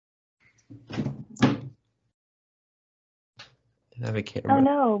I have a Oh camera.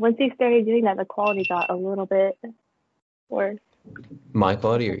 no, once you started doing that, the quality got a little bit worse. My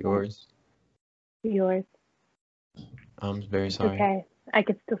quality or yours? Yours. I'm very It's sorry. okay. I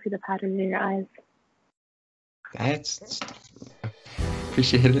could still see the pattern in your eyes. That's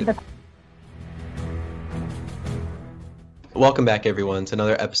appreciate it. The Welcome back, everyone, to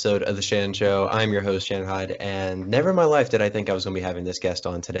another episode of the Shannon Show. I'm your host, Shannon Hyde, and never in my life did I think I was going to be having this guest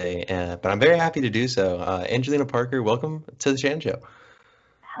on today, but I'm very happy to do so. Angelina Parker, welcome to the Shannon Show.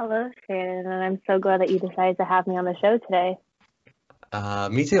 Hello, Shanon, and I'm so glad that you decided to have me on the show today.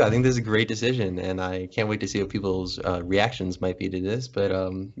 Me too. I think this is a great decision, and I can't wait to see what people's reactions might be to this. But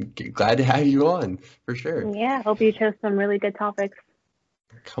glad to have you on for sure. Yeah, hope you chose some really good topics.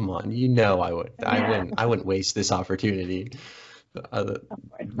 Come on, you know I would. I wouldn't. I wouldn't waste this opportunity. Uh, Of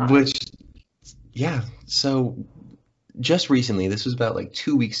course not. which, yeah. So just recently, this was about like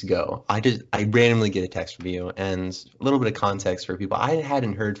 2 weeks ago. I randomly get a text from you, and a little bit of context for people. I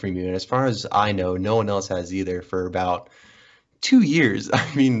hadn't heard from you, and as far as I know, no one else has either for about 2 years.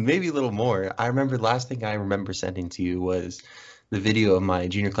 I mean, maybe a little more. I remember the last thing I remember sending to you was the video of my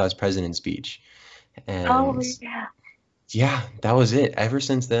junior class president speech. And Oh yeah. yeah, that was it. Ever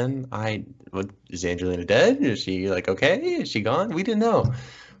since then, is Angelina dead? Is she like okay? Is she gone? We didn't know.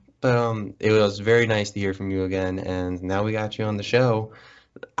 But it was very nice to hear from you again, and now we got you on the show.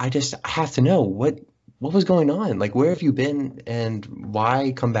 I have to know what was going on? Like where have you been and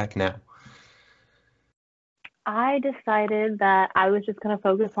why come back now? I decided that I was just going to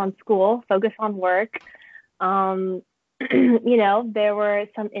focus on school, focus on work. Um, there were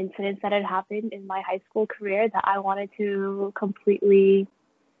some incidents that had happened in my high school career that I wanted to completely,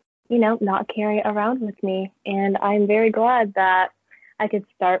 not carry around with me. And I'm very glad that I could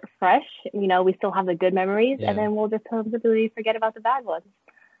start fresh. We still have the good memories, and Yeah. then we'll just completely forget about the bad ones.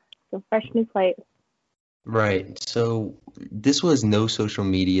 So fresh new slate. Right. So this was no social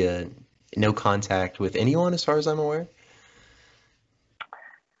media, no contact with anyone as far as I'm aware.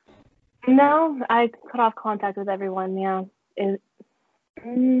 No, I cut off contact with everyone. Yeah. It,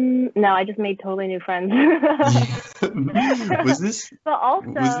 no, I just made totally new friends. Yeah. But Was it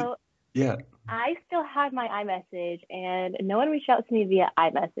also, yeah. I still had my iMessage, and no one reached out to me via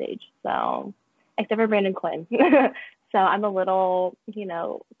iMessage. So, except for Brandon Quinn. So I'm a little,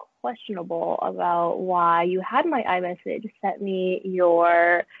 questionable about why you had my iMessage, sent me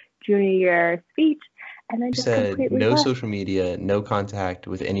your junior year speech, and then You just said completely no left. social media, no contact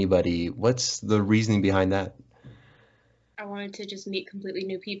with anybody. What's the reasoning behind that? I wanted to just meet completely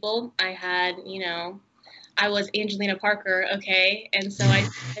new people. I was Angelina Parker, okay? And so I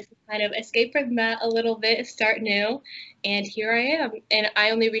decided to kind of escape from that a little bit, start new, and here I am. And I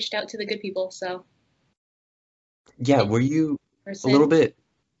only reached out to the good people, so Yeah, in were you a little person bit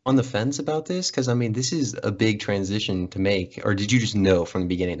on the fence about this? Because I mean, this is a big transition to make. Or did you just know from the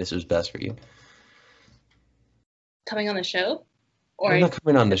beginning this was best for you? coming on the show, No, or not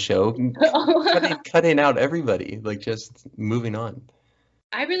coming on the show, cutting out everybody, like just moving on.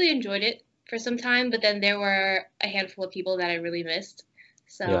 I really enjoyed it for some time, but then there were a handful of people that I really missed.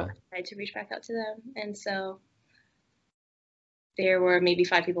 So Yeah. I tried to reach back out to them. And so there were maybe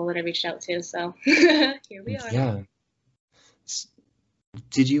 5 people that I reached out to. So here we are. Yeah. S-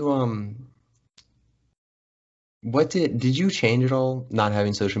 Did you what did you change at all not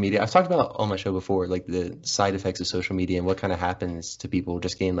having social media? I've talked about on my show before, like the side effects of social media and what kind of happens to people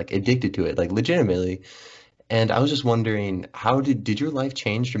just getting like addicted to it, like legitimately. And I was just wondering, how did your life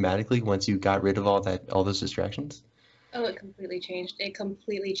change dramatically once you got rid of all those distractions? Oh, it completely changed. It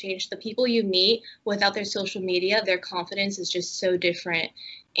completely changed. The people you meet without their social media, their confidence is just so different.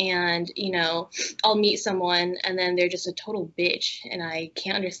 And, I'll meet someone and then they're just a total bitch and I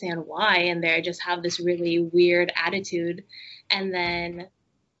can't understand why. And they just have this really weird attitude. And then,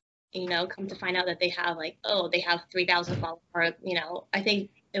 come to find out that they have like, oh, they have 3,000 followers. Or, I think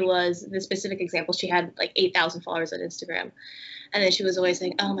it was the specific example. She had like 8,000 followers on Instagram. And then she was always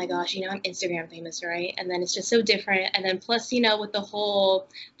like, oh my gosh, I'm Instagram famous, right? And then it's just so different. And then plus, with the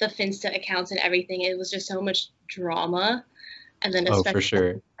Finsta accounts and everything, it was just so much drama. And then Oh, for especially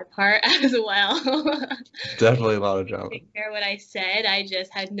sure. my part as well. Definitely a lot of drama. Didn't care what I said. I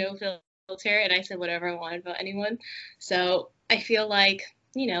just had no filter and I said whatever I wanted about anyone. So I feel like,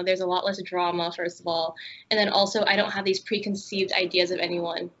 there's a lot less drama, first of all. And then also, I don't have these preconceived ideas of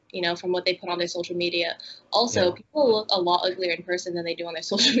anyone, from what they put on their social media. Also, Yeah. people look a lot uglier in person than they do on their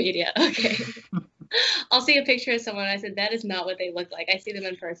social media. Okay. I'll see a picture of someone and I said, that is not what they look like. I see them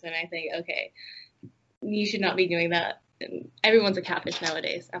in person and I think, okay, you should not be doing that. And everyone's a catfish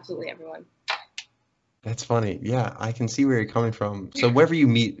nowadays. Absolutely everyone. That's funny. Yeah, I can see where you're coming from. So wherever you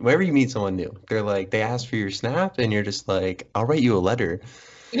meet someone new, they're like, they ask for your snap, and you're just like, I'll write you a letter.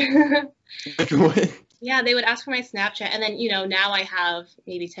 Like, what? Yeah, they would ask for my Snapchat, and then now I have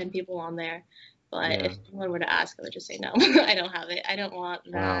maybe 10 people on there. But Yeah. if anyone were to ask, I would just say no, I don't have it. I don't want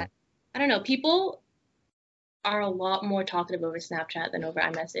that. Wow. I don't know. People are a lot more talkative over Snapchat than over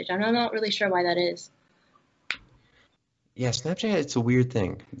iMessage. I'm not really sure why that is. Yeah, Snapchat, it's a weird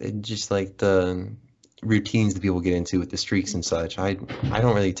thing. It just like the routines that people get into with the streaks and such. I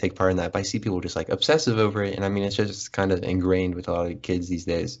don't really take part in that, but I see people just like obsessive over it, and I mean it's just kind of ingrained with a lot of kids these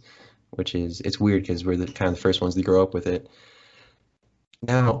days, which is it's weird because we're the kind of the first ones to grow up with it.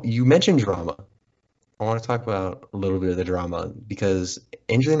 Now, you mentioned drama. I want to talk about a little bit of the drama because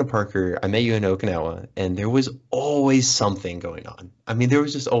Angelina Parker, I met you in Okinawa, and there was always something going on. I mean, there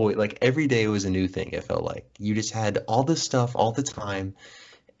was just always like every day was a new thing, it felt like. You just had all this stuff all the time.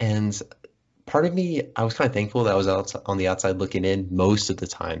 And part of me, I was kind of thankful that I was out on the outside looking in most of the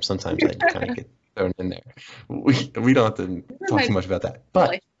time. Sometimes I'd kind of get thrown in there. We don't have to This is talk my too much about that.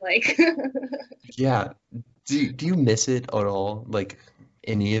 life, But like. yeah, do you miss it at all? Like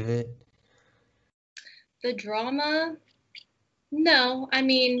any of it? The drama, no. I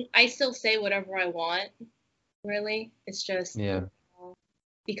mean, I still say whatever I want, really. It's just Yeah.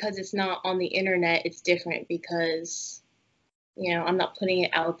 because it's not on the internet, it's different because, I'm not putting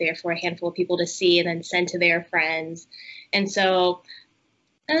it out there for a handful of people to see and then send to their friends. And so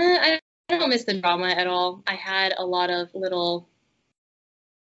I don't miss the drama at all. I had a lot of little,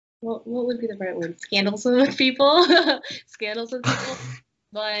 what would be the right word? Scandals with people, scandals with people.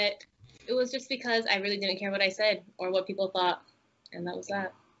 But it was just because I really didn't care what I said or what people thought, and that was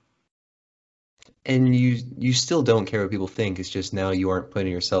that. And you still don't care what people think. It's just now you aren't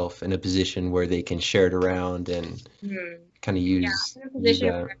putting yourself in a position where they can share it around and Hmm. kind of Yeah, use I'm in a use position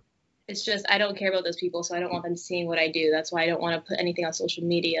that. where it's just I don't care about those people, so I don't want them seeing what I do. That's why I don't want to put anything on social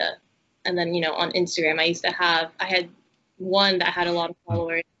media. And then, on Instagram, I had one that had a lot of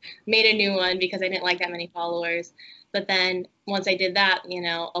followers, made a new one because I didn't like that many followers. But then once I did that,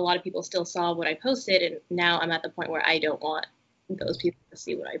 a lot of people still saw what I posted, and now I'm at the point where I don't want those people to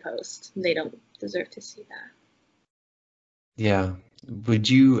see what I post. They don't deserve to see that. Yeah. Would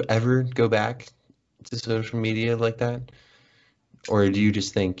you ever go back to social media like that? Or do you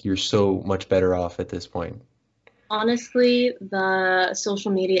just think you're so much better off at this point? Honestly, the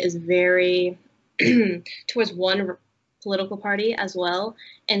social media is very towards one political party as well.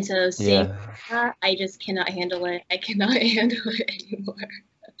 And so seeing Yeah, that, I just cannot handle it. I cannot handle it anymore.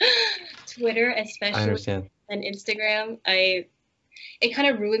 Twitter, I especially, understand. and Instagram, it kind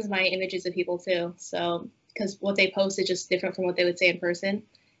of ruins my images of people too. So, because what they post is just different from what they would say in person.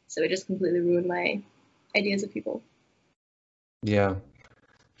 So it just completely ruined my ideas of people. Yeah,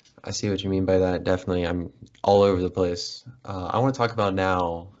 I see what you mean by that. Definitely, I'm all over the place. I want to talk about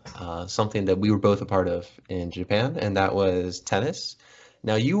now something that we were both a part of in Japan, and that was tennis.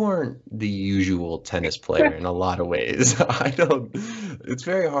 Now, you aren't the usual tennis player in a lot of ways. I don't, it's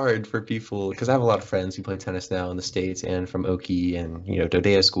very hard for people because I have a lot of friends who play tennis now in the States and from Oki and,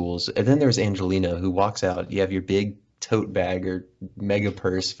 Dodea schools. And then there's Angelina who walks out. You have your big tote bag or mega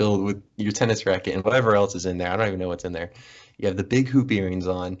purse filled with your tennis racket and whatever else is in there. I don't even know what's in there. You have the big hoop earrings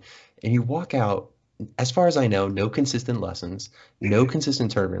on, and you walk out, as far as I know, no consistent lessons, no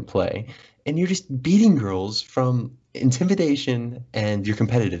consistent tournament play, and you're just beating girls from intimidation and your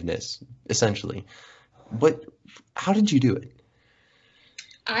competitiveness, essentially. What, how did you do it?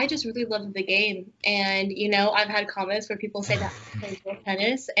 I just really loved the game. And, I've had comments where people say that I play real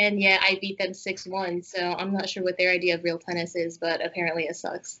tennis, and yet I beat them 6-1. So I'm not sure what their idea of real tennis is, but apparently it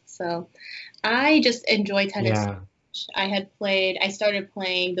sucks. So I just enjoy tennis. Yeah. I started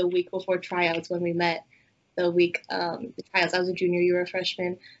playing the week before tryouts when we met. The tryouts, I was a junior, you were a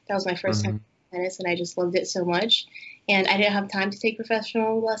freshman. That was my first time Hmm. playing tennis, and I just loved it so much. And I didn't have time to take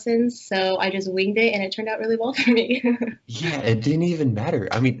professional lessons, so I just winged it, and it turned out really well for me. Yeah, it didn't even matter.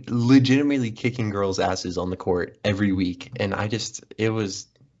 I mean, legitimately kicking girls' asses on the court every week. And it was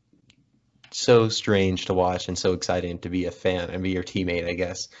so strange to watch and so exciting to be a fan and be your teammate, I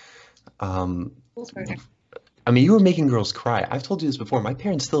guess. Um, I mean, you were making girls cry. I've told you this before. My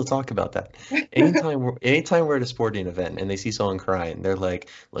parents still talk about that. Anytime we're at a sporting event and they see someone crying, they're like,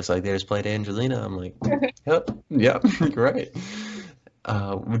 "Looks like they just played Angelina." I'm like, "Yep, yep, you're right."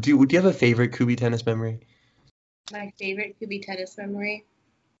 Would you have a favorite Kubi tennis memory? My favorite Kubi tennis memory.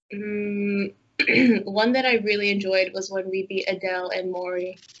 Mm, one that I really enjoyed was when we beat Adele and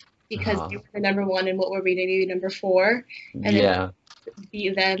Maury because they Uh, were the number one and what were we, maybe number four, and then yeah.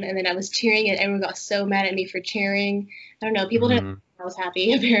 beat them, and then I was cheering and everyone got so mad at me for cheering. I don't know, people didn't Mhm. I was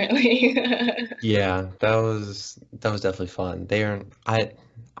happy apparently. Yeah, that was definitely fun.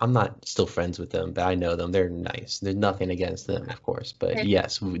 I'm not still friends with them, but I know them. They're nice. There's nothing against them, of course, but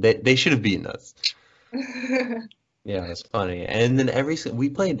yes, they should have beaten us. Yeah, it's funny. And then we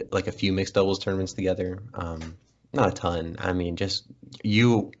played like a few mixed doubles tournaments together. Not a ton. I mean, just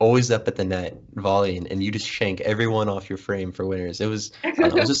you always up at the net volleying, and you just shank everyone off your frame for winners. I don't know,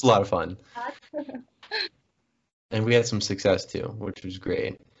 it was just a lot of fun, and we had some success too, which was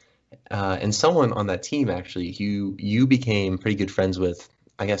great. And someone on that team actually, you became pretty good friends with,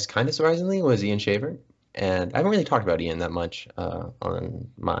 I guess, kind of surprisingly, was Ian Shaver. And I haven't really talked about Ian that much on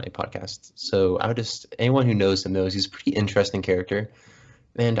my podcast. So anyone who knows him knows he's a pretty interesting character.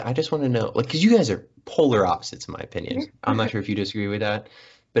 And I just want to know, like, because you guys are polar opposites, in my opinion. I'm not sure if you disagree with that,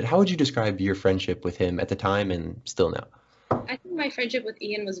 but how would you describe your friendship with him at the time and still now? I think my friendship with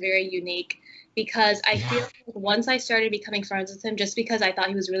Ian was very unique because I feel Yeah, like once I started becoming friends with him, just because I thought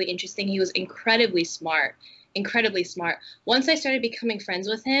he was really interesting, he was incredibly smart, incredibly smart. Once I started becoming friends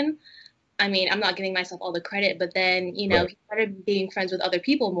with him, I mean, I'm not giving myself all the credit, but then, right. he started being friends with other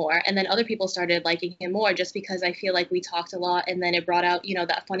people more, and then other people started liking him more just because I feel like we talked a lot, and then it brought out,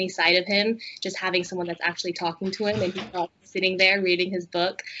 that funny side of him, just having someone that's actually talking to him, and he's not sitting there reading his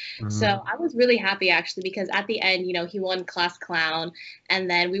book. So Mhm. I was really happy actually because at the end, he won class clown, and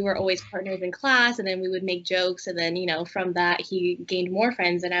then we were always partners in class, and then we would make jokes, and then, from that he gained more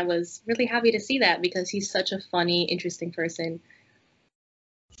friends, and I was really happy to see that because he's such a funny, interesting person.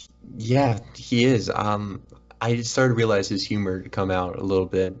 Yeah, he is. I started to realize his humor to come out a little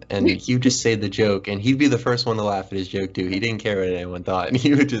bit, and he would just say the joke, and he'd be the first one to laugh at his joke too. He didn't care what anyone thought, and he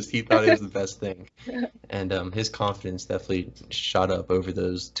thought it was the best thing. And his confidence definitely shot up over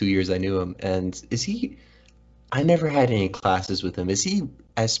those 2 years I knew him. And I never had any classes with him. Is he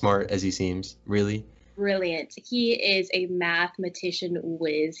as smart as he seems, really? Brilliant. He is a mathematician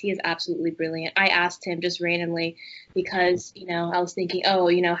whiz. He is absolutely brilliant. I asked him just randomly because, I was thinking, oh,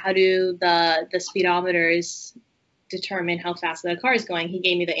 how do the speedometers determine how fast the car is going? He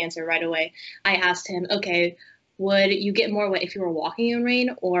gave me the answer right away. I asked him, okay, would you get more wet if you were walking in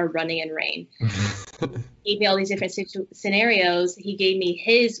rain or running in rain? He gave me all these different scenarios. He gave me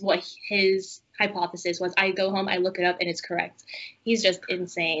what his hypothesis was. I go home, I look it up, and it's correct. He's just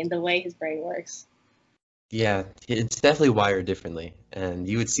insane the way his brain works. Yeah, it's definitely wired differently, and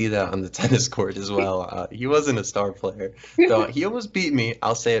you would see that on the tennis court as well. He wasn't a star player, though he almost beat me.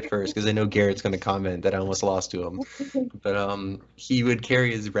 I'll say it first because I know Garrett's going to comment that I almost lost to him. But he would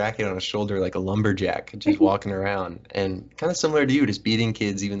carry his racket on his shoulder like a lumberjack, just walking around, and kind of similar to you, just beating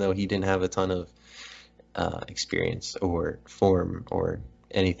kids, even though he didn't have a ton of experience or form or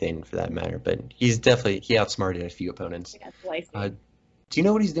anything for that matter. But he outsmarted a few opponents. That's what I Uh, see. do you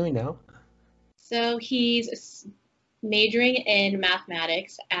know what he's doing now? So he's majoring in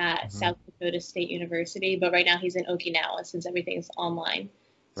mathematics at Hmm. South Dakota State University, but right now he's in Okinawa since everything's online.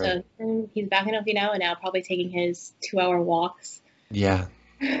 Right. So he's back in Okinawa now, probably taking his 2-hour walks. Yeah.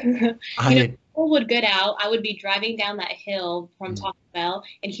 I People would get out. I would be driving down that hill from mm, Taco Bell,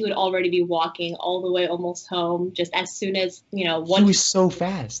 and he would already be walking all the way almost home, just as soon as, he one. was so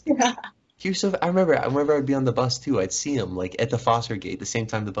fast. I remember I'd be on the bus too. I'd see him like at the Foster gate the same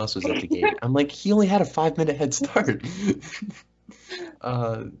time the bus was at the gate. I'm like, he only had a 5 minute head start.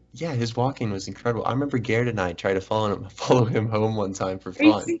 Yeah, his walking was incredible. I remember Garrett and I tried to follow him home one time for Are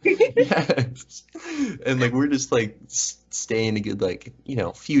you fun. serious? Yes. And like we're just like staying a good like,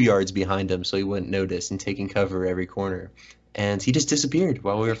 few yards behind him so he wouldn't notice and taking cover every corner. And he just disappeared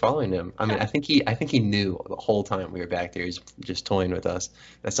while we were following him. I mean, I think he knew the whole time we were back there. He's just toying with us.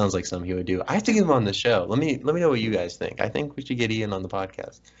 That sounds like something he would do. I have to get him on the show. Let me know what you guys think. I think we should get Ian on the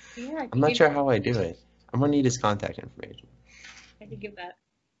podcast. Yeah, I I'm could not give sure how I do it. I'm gonna need his contact information. I could give that.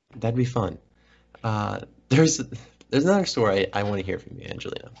 That'd be fun. Uh, there's another story I want to hear from you,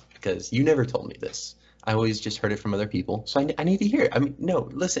 Angelina, because you never told me this. I always just heard it from other people, so I need to hear it. I mean, no,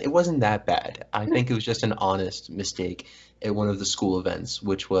 listen, it wasn't that bad. I think it was just an honest mistake at one of the school events,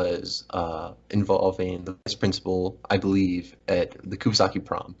 which was involving the vice principal, I believe, at the Kubasaki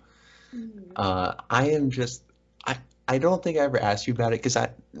prom. Mhm. I am just, I don't think I ever asked you about it because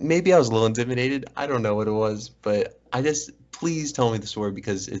maybe I was a little intimidated. I don't know what it was, but please tell me the story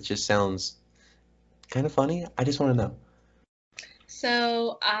because it just sounds kind of funny. I just want to know.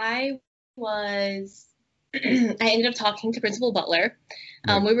 So I was, I ended up talking to Principal Butler.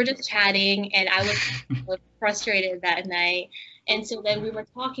 Right. We were just chatting, and I was kind of frustrated that night. And so then we were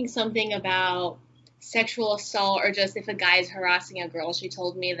talking something about sexual assault or just if a guy is harassing a girl. She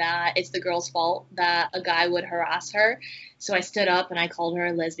told me that it's the girl's fault that a guy would harass her. So I stood up and I called her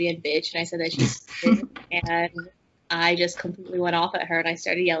a lesbian bitch, and I said that she's stupid. And I just completely went off at her and I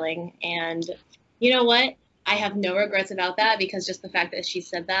started yelling. And you know what? I have no regrets about that because just the fact that she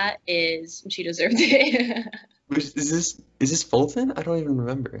said that is she deserved it. Is this Fulton? I don't even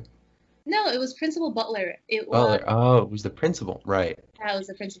remember. No, it was Principal Butler. It was Butler. Oh, it was the principal. Right. that was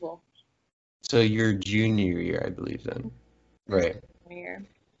the principal. So your junior year, I believe then. Right. Here.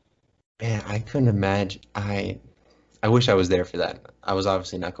 Man, I couldn't imagine. I wish I was there for that. I was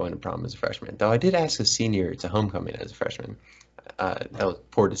obviously not going to prom as a freshman, though I did ask a senior to homecoming as a freshman. That was a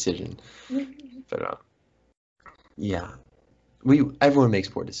poor decision. But yeah, everyone makes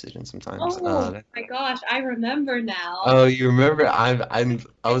poor decisions sometimes. Oh my gosh, I remember now. Oh, you remember? I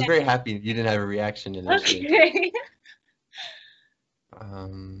was very happy you didn't have a reaction initially. Okay.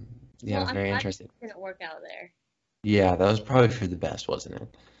 Um, Well, yeah, I'm very glad interesting. it didn't work out there. Yeah, that was probably for the best, wasn't it?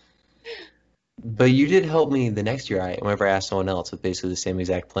 But you did help me the next year. Whenever I asked someone else with basically the same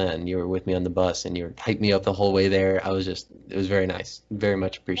exact plan, you were with me on the bus and you were hyped me up the whole way there. It was very nice, very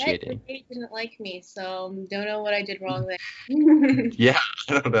much But appreciated. they didn't like me, so don't know what I did wrong there. Yeah,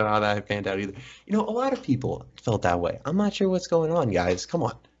 I don't know how that panned out either. A lot of people felt that way. I'm not sure what's going on, guys. Come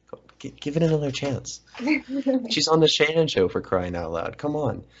on, give it another chance. She's on the Shannon show for crying out loud. Come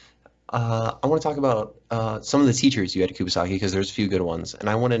on. I want to talk about some of the teachers you had at Kubasaki because there's a few good ones, and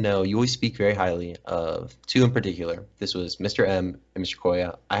I want to know. You always speak very highly of two in particular. This was Mr. M and Mr.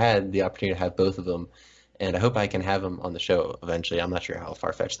 Koya. I had the opportunity to have both of them, and I hope I can have them on the show eventually. I'm not sure how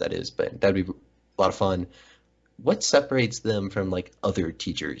far-fetched that is, but that'd be a lot of fun. What separates them from like other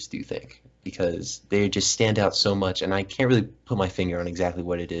teachers, do you think? Because they just stand out so much, and I can't really put my finger on exactly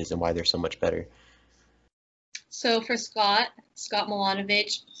what it is and why they're so much better. So for Scott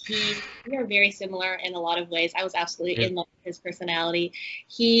Milanovic, we are very similar in a lot of ways. I was absolutely Yeah. in love with his personality.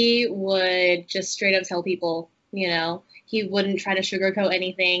 He would just straight up tell people, he wouldn't try to sugarcoat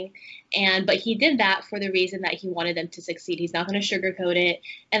anything. But he did that for the reason that he wanted them to succeed. He's not going to sugarcoat it.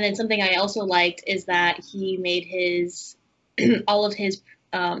 And then something I also liked is that he made his all of his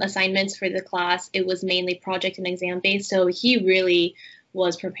assignments for the class. It was mainly project and exam based. So he really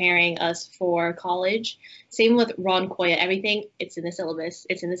was preparing us for college. Same with Ron Koya. Everything, it's in the syllabus.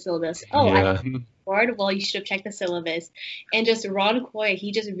 It's in the syllabus. Oh, I Yeah. bored. Well, you should have checked the syllabus. And just Ron Koya,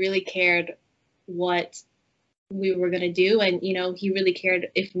 he just really cared what we were going to do. And, he really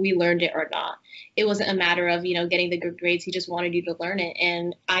cared if we learned it or not. It wasn't a matter of, getting the good grades. He just wanted you to learn it.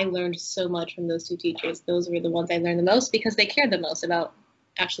 And I learned so much from those two teachers. Those were the ones I learned the most because they cared the most about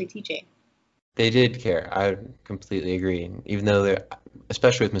actually teaching. They did care. I completely agree. Even though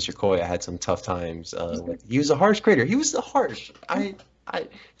especially with Mr. Coy, I had some tough times. He was a harsh grader. He was harsh. I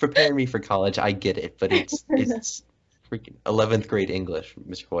preparing me for college. I get it, but it's freaking 11th grade English,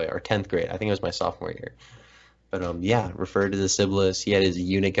 Mr. Coy, or 10th grade. I think it was my sophomore year. But yeah, referred to the syllabus. He had his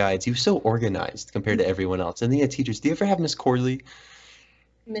unit guides. He was so organized compared to everyone else. And then he had teachers. Do you ever have Miss Corley?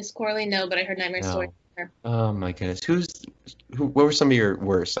 Miss Corley, no, but I heard Nightmare Story. No. Oh my goodness. What were some of your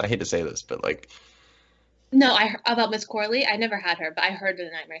worst? I hate to say this, but like. No, about Miss Corley. I never had her, but I heard the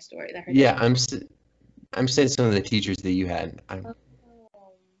Nightmare Story. Yeah, I'm saying some of the teachers that you had.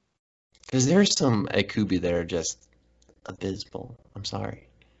 Because there's some at Kubi that are just abysmal. I'm sorry.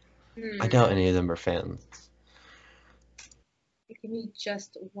 I doubt any of them are fans. Give me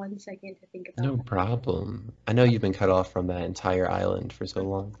just 1 second to think about No problem. I know you've been cut off from that entire island for so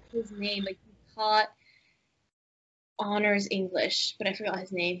long. his name. Like he taught honors English, but I forgot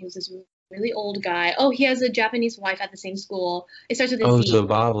his name. He was this really old guy. Oh, he has a Japanese wife at the same school. It starts with a Oh, Z.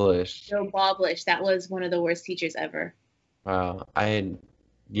 Zoboblish. Joe Boblish. That was one of the worst teachers ever. Wow.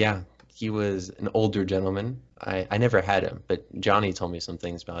 Yeah, he was an older gentleman. I never had him, but Johnny told me some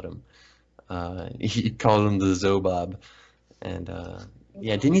things about him. He called him the Zobob. And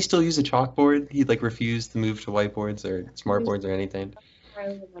yeah, didn't he still use a chalkboard? He like refused to move to whiteboards or smartboards or anything. I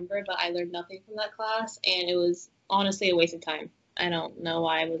don't remember, but I learned nothing from that class, and it was honestly a waste of time. I don't know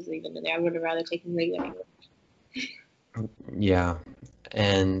why I was even in there. I would have rather taken regular English. Yeah.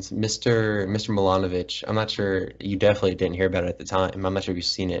 And Mr. Milanovic, I'm not sure, you definitely didn't hear about it at the time. I'm not sure if you've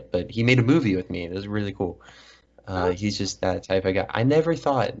seen it, but he made a movie with me. It was really cool. He's just that type of guy. I never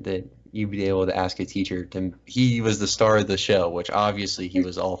thought that you'd be able to ask a teacher to. He was the star of the show, which obviously he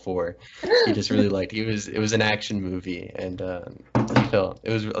was all for. He just really liked. It was an action movie, and it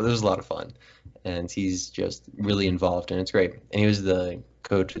was a lot of fun. And he's just really involved, and it's great. And he was the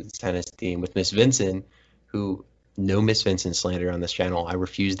coach of the tennis team with Miss Vincent, who no Miss Vincent slander on this channel. I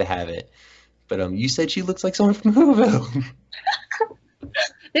refuse to have it. But you said she looks like someone from Whoville.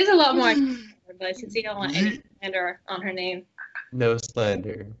 There's a lot more, but since you don't want any slander on her name. No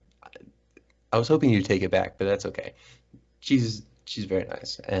slander. I was hoping you'd take it back, but that's okay. She's She's very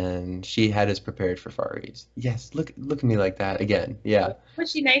nice, and she had us prepared for Far East. Yes, look at me like that again. Yeah,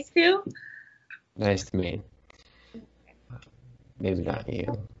 Was she nice too? nice to me. Maybe not you.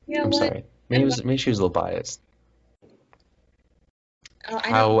 You know I'm what? sorry. I'm glad. Maybe she was a little biased. Oh, I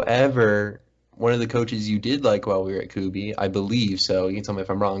don't. However, one of the coaches you did like while we were at Kubi, I believe so. You can tell me if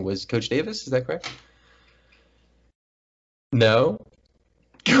I'm wrong. Was Coach Davis? Is that correct? No.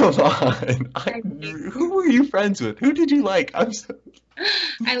 Come on. I think Who were you friends with? Who did you like? I'm so.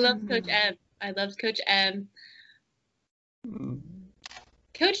 I love Coach M. I loved Coach M.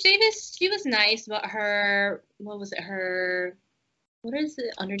 Coach Davis, she was nice, but her, what was it? What is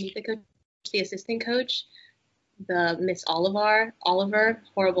it underneath the coach? The assistant coach, the Miss Oliver,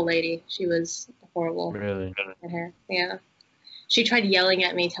 horrible lady. She was horrible Really? at her. Yeah. She tried yelling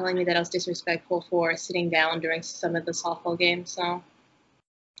at me, telling me that I was disrespectful for sitting down during some of the softball games. So,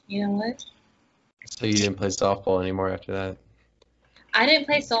 you know what? So you didn't play softball anymore after that? I didn't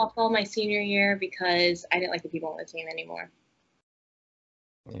play softball my senior year because I didn't like the people on the team anymore.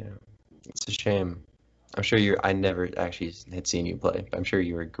 Yeah. It's a shame. I never actually had seen you play, but I'm sure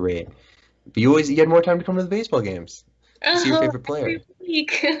you were great. But you had more time to come to the baseball games to see your Oh, favorite player. every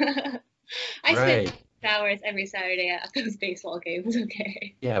week. I spent Right. hours every Saturday at those baseball games,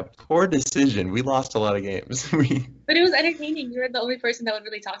 okay. Yeah, poor decision. We lost a lot of games. But it was entertaining. You were the only person that would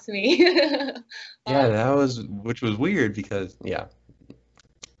really talk to me. Yeah, Um, which was weird because, yeah,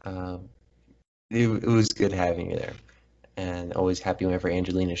 um, it was good having you there. And always happy whenever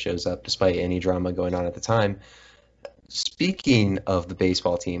Angelina shows up, despite any drama going on at the time. Speaking of the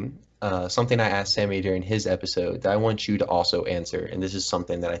baseball team, something I asked Sammy during his episode that I want you to also answer, and this is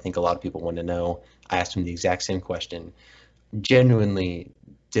something that I think a lot of people want to know. I asked him the exact same question. Genuinely,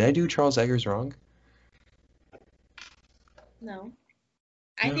 did I do Charles Eggers wrong? no.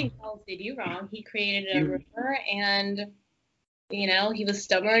 I No. think Charles did you wrong. He created a You rumor and, he was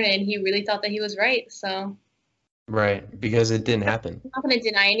stubborn and he really thought that he was right. So right, because it didn't happen. I'm not going to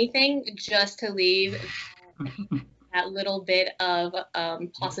deny anything just to leave that little bit of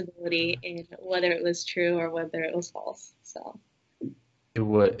possibility in whether it was true or whether it was false. So It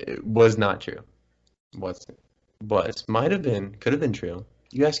was not true. Was might have been, could have been true.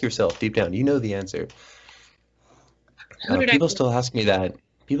 You ask yourself deep down. You know the answer. who did I People still ask me that.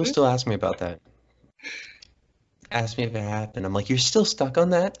 People believe? still ask me about that. Ask me if it happened. I'm like, you're still stuck on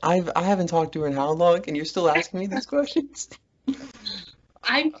that? I haven't talked to her in how long, and you're still asking me these questions?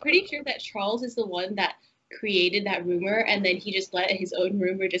 I'm pretty sure that Charles is the one that created that rumor and then he just let his own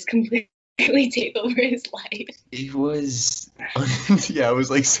rumor just completely take over his life. It was, yeah, it was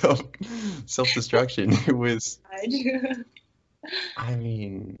like self-destruction. It was, I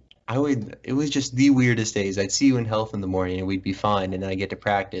mean, it was just the weirdest days. I'd see you in health in the morning and we'd be fine, and then I get to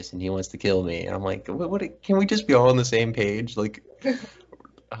practice and he wants to kill me. And I'm like, can we just be all on the same page? Like,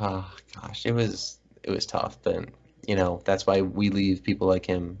 oh gosh, it was tough, but that's why we leave people like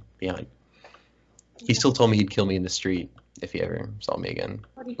him behind. He still told me he'd kill me in the street if he ever saw me again,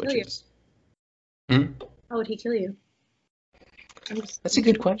 How would he kill which you? is, hmm? How would he kill you? I'm just That's a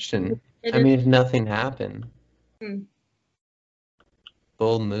good question. it I mean, if nothing happened, is.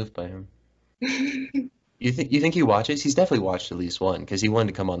 bold move by him. You think he watches? He's definitely watched at least one because he wanted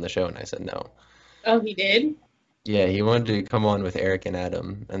to come on the show and I said no. Oh, he did? Yeah, he wanted to come on with Eric and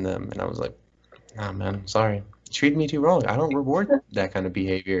Adam and them, and I was like, nah, man, sorry. You treated me too wrong. I don't reward that kind of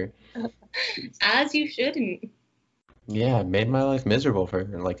behavior. As you shouldn't. Yeah, it made my life miserable for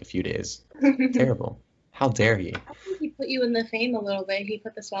like a few days. I Terrible. How dare he? think he put you in the fame a little bit. He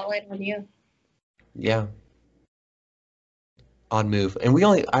put the spotlight on you. Yeah, odd move. And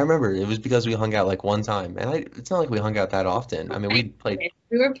I remember it was because we hung out like one time, and it's not like we hung out that often. I mean, Playing we'd played, tennis.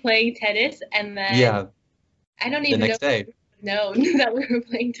 We were playing tennis, and then yeah, I don't the even know next if day. we known that we were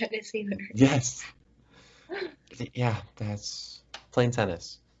playing tennis either. Yes. Yeah, that's playing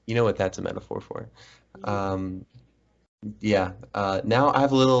tennis. You know what that's a metaphor for. Um, yeah. Now I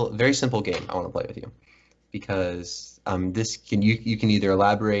have a very simple game I want to play with you because you can either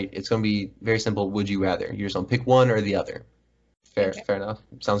elaborate. It's going to be very simple. Would you rather? You're just going to pick one or the other. Okay. Fair enough.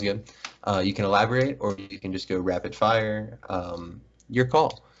 Sounds good. You can elaborate or you can just go rapid fire. Your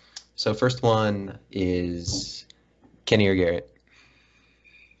call. So first one is Kenny or Garrett.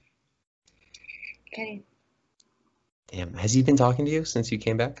 Okay. Damn, has he been talking to you since you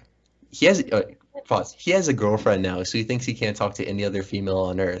came back? He has pause. He has a girlfriend now, so he thinks he can't talk to any other female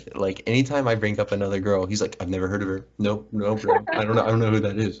on earth. Like anytime I bring up another girl, he's like, I've never heard of her. Nope, no, bro. I don't know who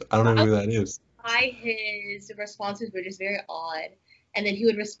that is. I don't know who that is. His responses were just very odd, and then he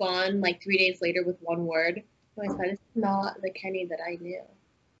would respond like 3 days later with one word. So I said, "It's not the Kenny that I knew."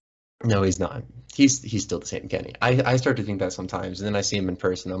 No, he's not. He's still the same Kenny. I start to think that sometimes, and then I see him in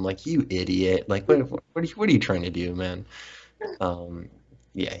person. I'm like, you idiot! Like, what are you trying to do, man? Um,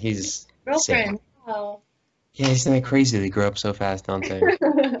 yeah, he's same. Girlfriend. Wow. Yeah, isn't that crazy? They grow up so fast, don't they?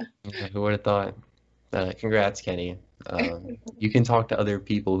 Yeah, who would have thought? Congrats, Kenny. You can talk to other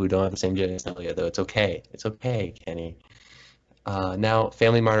people who don't have the same genitalia, though. It's okay. It's okay, Kenny. Now,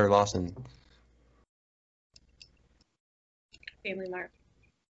 Family Mart or Lawson? Family Mart.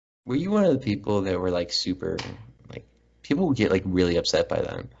 Were you one of the people that were like super, like, people would get like really upset by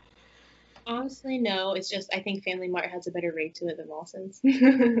them? Honestly, no. It's just I think Family Mart has a better rate to it than Lawson's.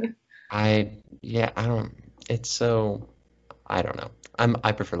 Yeah, I don't, it's so, I don't know.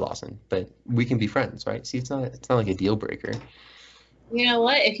 I prefer Lawson, but we can be friends, right? See, it's not like a deal breaker. You know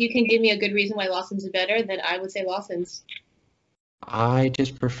what? If you can give me a good reason why Lawson's is better, then I would say Lawson's. I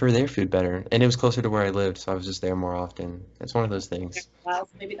just prefer their food better, and it was closer to where I lived, so I was just there more often. It's one of those things. Wow, so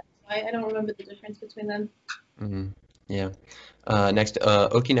maybe that's why I don't remember the difference between them. Hmm. Yeah. Next,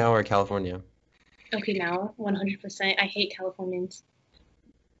 Okinawa or California? Okinawa, 100%. I hate Californians.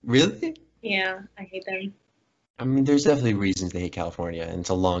 Really? Yeah, I hate them. I mean, there's definitely reasons they hate California, and it's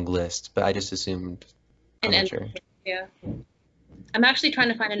a long list, but I just assumed, I'm not And sure. yeah, I'm actually trying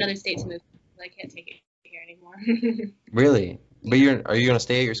to find another state to move to. I can't take it here anymore. Really? But are you gonna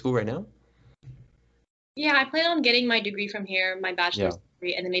stay at your school right now? Yeah, I plan on getting my degree from here, my bachelor's Yeah.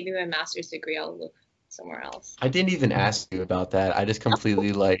 degree, and then maybe my master's degree. I'll look somewhere else. I didn't even ask you about that. I just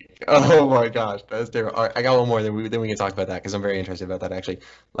completely like, oh my gosh, that's terrible. All right, I got one more, then we can talk about that because I'm very interested about that actually.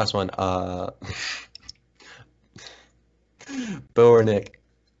 Last one, Bo or Nick?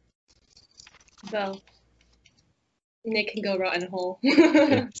 So Nick can go rot in a hole.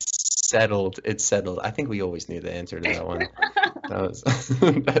 It's settled. It's settled. I think we always knew the answer to that one. That was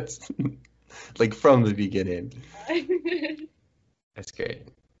that's like from the beginning. That's great.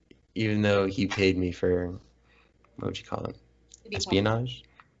 Even though he paid me for what would you call it? To be popular. Espionage?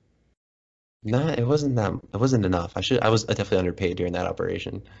 Nah, it wasn't that. It wasn't enough. I was definitely underpaid during that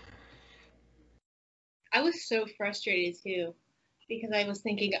operation. I was so frustrated too because I was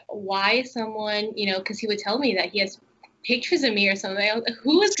thinking, why someone, because he would tell me that he has pictures of me or something. I was like,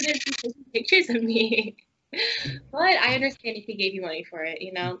 who is going to be taking pictures of me? But I understand if he gave you money for it.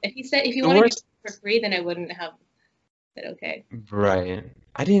 If he said if you The wanted to do worst, it for free, then I wouldn't have said okay. right.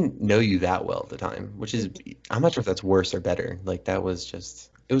 I didn't know you that well at the time, which is, I'm not sure if that's worse or better. Like that was just,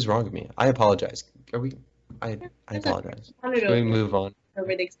 it was wrong of me. I apologize. Are we, I There's a apologize. hundred Should we move on? over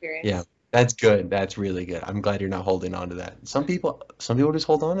the Yeah, experience. that's good. That's really good. I'm glad you're not holding on to that. Some people just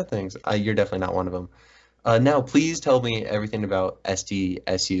hold on to things. You're definitely not one of them. Now, please tell me everything about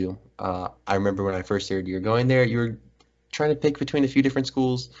SDSU. I remember when I first heard you were going there, you were trying to pick between a few different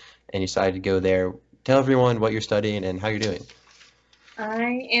schools, and you decided to go there. Tell everyone what you're studying and how you're doing.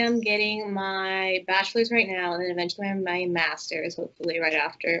 I am getting my bachelor's right now, and then eventually my master's, hopefully right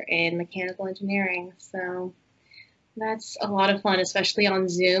after, in mechanical engineering. So that's a lot of fun, especially on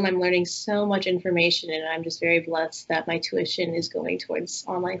Zoom. I'm learning so much information, and I'm just very blessed that my tuition is going towards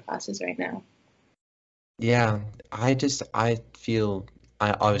online classes right now. Yeah, I feel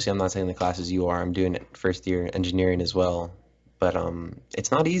obviously I'm not taking the classes you are. I'm doing it first year engineering as well, but it's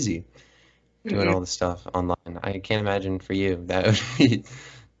not easy doing Mm-mm. all this stuff online. I can't imagine for you. That would be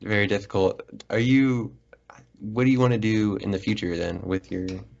very difficult. What do you want to do in the future then with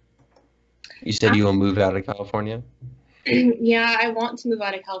you said you will move out of California? Yeah, I want to move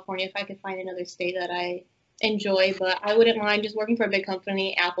out of California if I could find another state that I enjoy, but I wouldn't mind just working for a big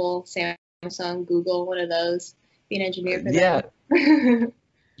company, Apple, Samsung, Google, one of those, be an engineer for Yeah, them.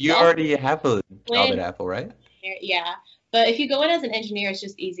 you Also, already have a job at when, Apple, right? yeah, but if you go in as an engineer, it's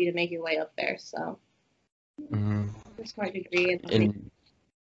just easy to make your way up there. So, Hmm. a smart degree and money. And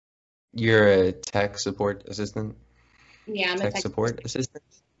you're a tech support assistant? Yeah, I'm a Tech tech. support assistant?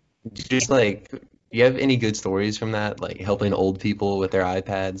 Just like, do you have any good stories from that? Like helping old people with their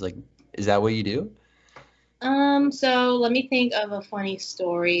iPads? Like, is that what you do? So let me think of a funny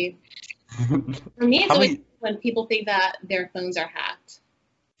story. For me, it's How always many? when people think that their phones are hacked.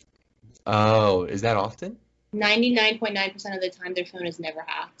 Oh, is that often? 99.9% of the time, their phone is never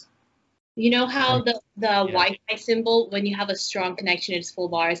hacked. You know I how mean, the yeah. Wi-Fi symbol, when you have a strong connection, it's full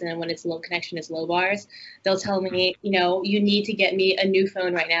bars, and then when it's low connection, it's low bars. They'll tell me, you need to get me a new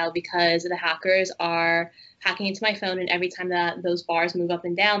phone right now because the hackers are hacking into my phone, and every time that those bars move up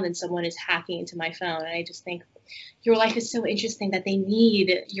and down, then someone is hacking into my phone. And I just think your life is so interesting that they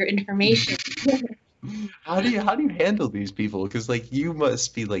need your information. How do you handle these people? Because like you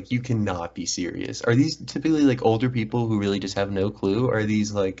must be like you cannot be serious. Are these typically like older people who really just have no clue? Or are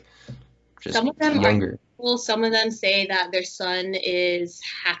these like just Some of them are younger? Well, some of them say that their son is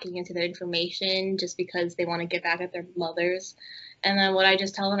hacking into their information just because they want to get back at their mothers. And then what I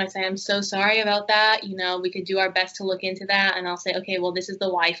just tell them, I say, I'm so sorry about that. We could do our best to look into that. And I'll say, okay, well, this is the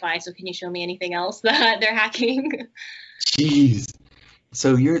Wi-Fi, so can you show me anything else that they're hacking? Jeez.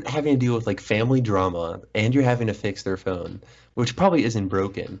 So you're having to deal with like family drama and you're having to fix their phone, which probably isn't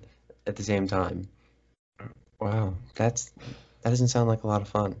broken at the same time. Wow, that doesn't sound like a lot of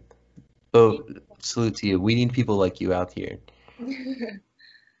fun. But salute to you. We need people like you out here.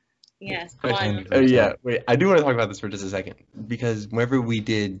 Yes, fun. Oh yeah, wait, I do want to talk about this for just a second because whenever we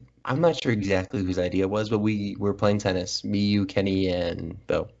did, I'm not sure exactly whose idea it was, but we were playing tennis. Me, you, Kenny, and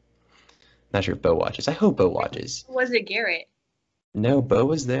Bo. Not sure if Bo watches. I hope Bo watches. Was it Garrett? No, Bo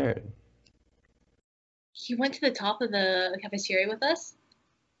was there. He went to the top of the cafeteria with us.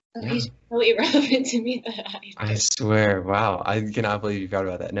 Oh, Yeah. he's so irrelevant to me that I swear, wow, I cannot believe you forgot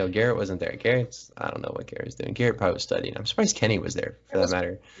about that. No, Garrett wasn't there. I don't know what Garrett's doing. Garrett probably was studying. I'm surprised Kenny was there, for that was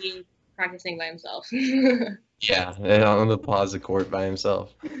matter. practicing by himself. Yeah, and on the plaza court by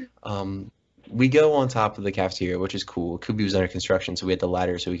himself. Um, we go on top of the cafeteria, which is cool. Kubi was under construction, so we had the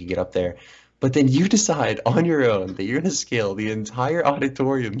ladder so we could get up there. But then you decide on your own that you're going to scale the entire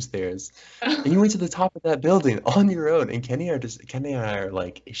auditorium stairs, and you went to the top of that building on your own. And Kenny and I are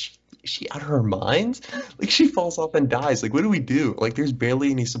like, is she out of her mind? Like she falls off and dies. Like what do we do? Like there's barely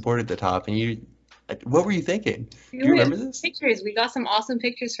any support at the top, and what were you thinking? Do you remember this? Pictures. We got some awesome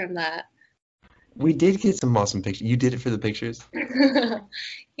pictures from that. We did get some awesome pictures. You did it for the pictures?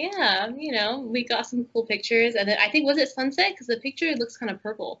 Yeah, we got some cool pictures, and then I think was it sunset because the picture looks kind of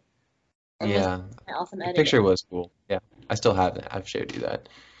purple. Or was Yeah, it awesome the editing? picture was cool. Yeah, I still have it. I've showed you that.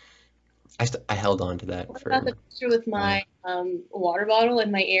 I held on to that What for. about the picture with my water bottle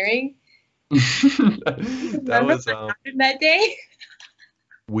and my earring? That Remember was what happened that day?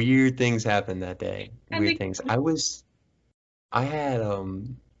 weird things happened that day. And Weird things. I had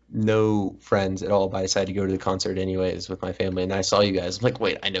no friends at all, but I decided to go to the concert anyways with my family, and I saw you guys. I'm like,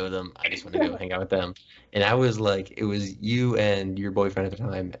 wait, I know them. I just want to go hang out with them. And I was like, it was you and your boyfriend at the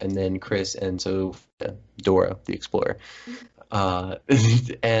time, and then Chris and so Dora, the Explorer.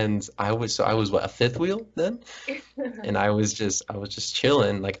 And I was what, a fifth wheel then? And I was just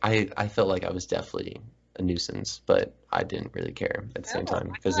chilling. Like I felt like I was definitely a nuisance, but I didn't really care at the same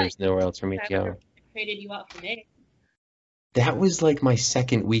time because there's nowhere else for me to go. Traded you out for me. That was like my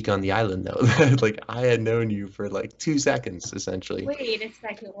second week on the island though. Like I had known you for like 2 seconds essentially. Wait a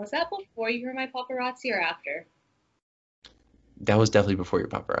second. Was that before you were my paparazzi or after? That was definitely before your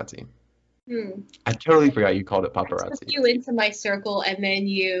paparazzi. Hmm. I totally forgot you called it I took paparazzi. you into my circle and then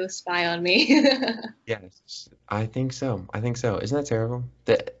you spy on me. Yes, I think so. I think so. Isn't that terrible?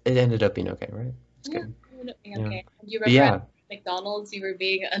 That it ended up being okay, right? It's good. Okay. Yeah. Do you But remember yeah, at McDonald's you were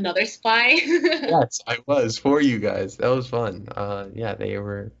being another spy? yes, I was for you guys. That was fun. Yeah, they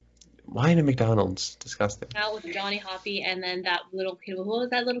were. Why in a McDonald's? Disgusting. Out with Johnny Hoppy and then that little kid. What was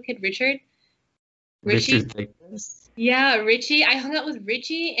that little kid? Richard? Richie? Richard Thickness? Yeah, Richie. I hung out with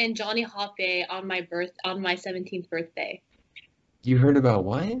Richie and Johnny Hoppe on my 17th birthday. You heard about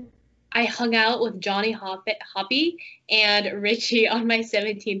what? I hung out with Johnny Hoppy and Richie on my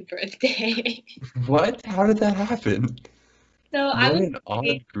 17th birthday. What? How did that happen? So I What was an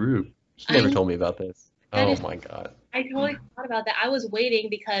waiting. odd group. You never I told me about this. that Oh is my God. I totally forgot about that. I was waiting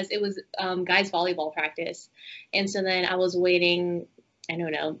because it was guys volleyball practice, and so then I was waiting. I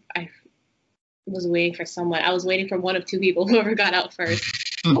don't know. I was waiting for someone. I was waiting for one of two people, whoever got out first.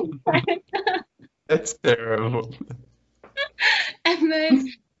 That's terrible. And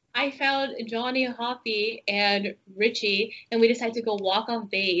then I found Johnny Hoppy and Richie, and we decided to go walk off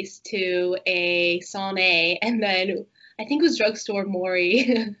base to a sauna, and then I think it was drugstore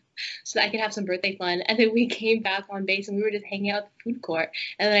Maury, so that I could have some birthday fun. And then we came back on base, and we were just hanging out at the food court,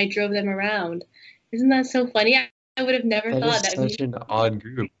 and then I drove them around. Isn't that so funny? I would have never That is thought that such an odd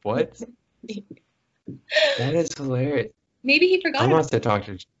group. What? That is hilarious. maybe he I'm forgot gonna about have to talk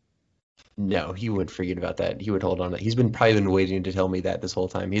to. No, he would forget about that. He would hold on to. He's probably been waiting to tell me that this whole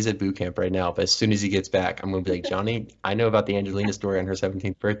time. He's at boot camp right now, but as soon as he gets back, I'm gonna be like, Johnny, I know about the Angelina story on her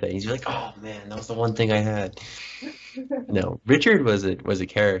 17th birthday. He's like, oh man, that was the one thing I had. No, Richard was a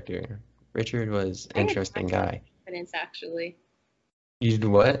character. Richard was an I interesting admired guy. his confidence, actually. You did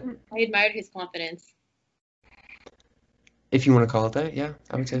what? I admired his confidence. If you want to call it that, yeah,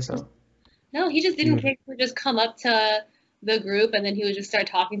 I would say so. No, he just He didn't was, care. He would just come up to the group and then he would just start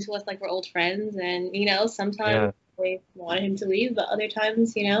talking to us like we're old friends. And, sometimes yeah. we wanted him to leave, but other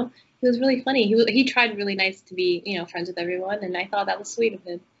times, he was really funny. He tried really nice to be, friends with everyone. And I thought that was sweet of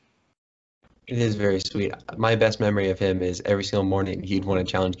him. It is very sweet. My best memory of him is every single morning he'd want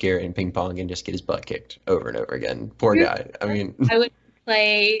to challenge Garrett in ping pong and just get his butt kicked over and over again. Poor guy. I mean, I would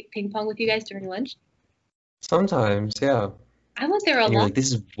play ping pong with you guys during lunch. sometimes, yeah. I went there a And you're lot. like,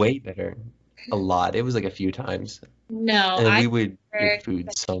 this is way better. A lot. It was like a few times. No, And then I we would get never food played for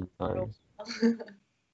a sometimes. while.